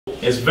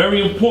It's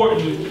very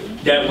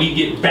important that we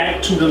get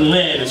back to the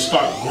land and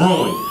start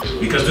growing,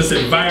 because this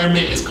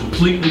environment is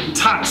completely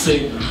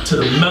toxic to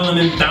the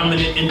melanin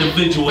dominant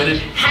individual, and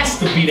it has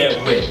to be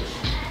that way.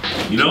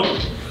 You know,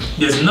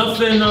 there's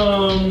nothing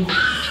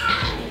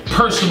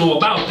personal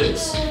about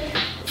this.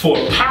 For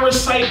a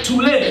parasite to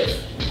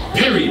live,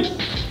 period.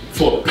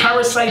 For a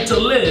parasite to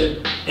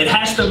live, it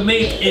has to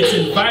make its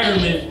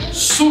environment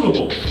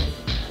suitable.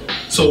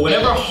 So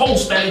whatever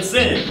host that it's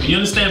in, you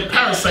understand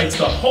parasites,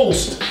 the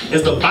host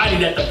is the body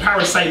that the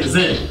parasite is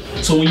in.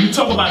 So when you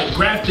talk about a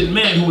grafted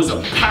man who is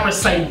a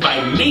parasite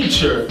by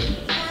nature,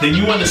 then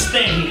you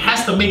understand he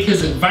has to make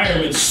his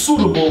environment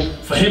suitable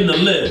for him to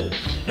live.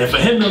 And for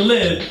him to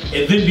live,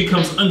 it then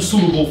becomes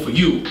unsuitable for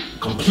you,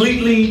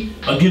 completely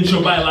against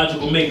your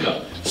biological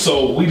makeup.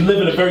 So we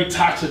live in a very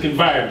toxic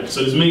environment. So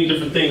there's many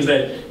different things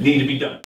that need to be done.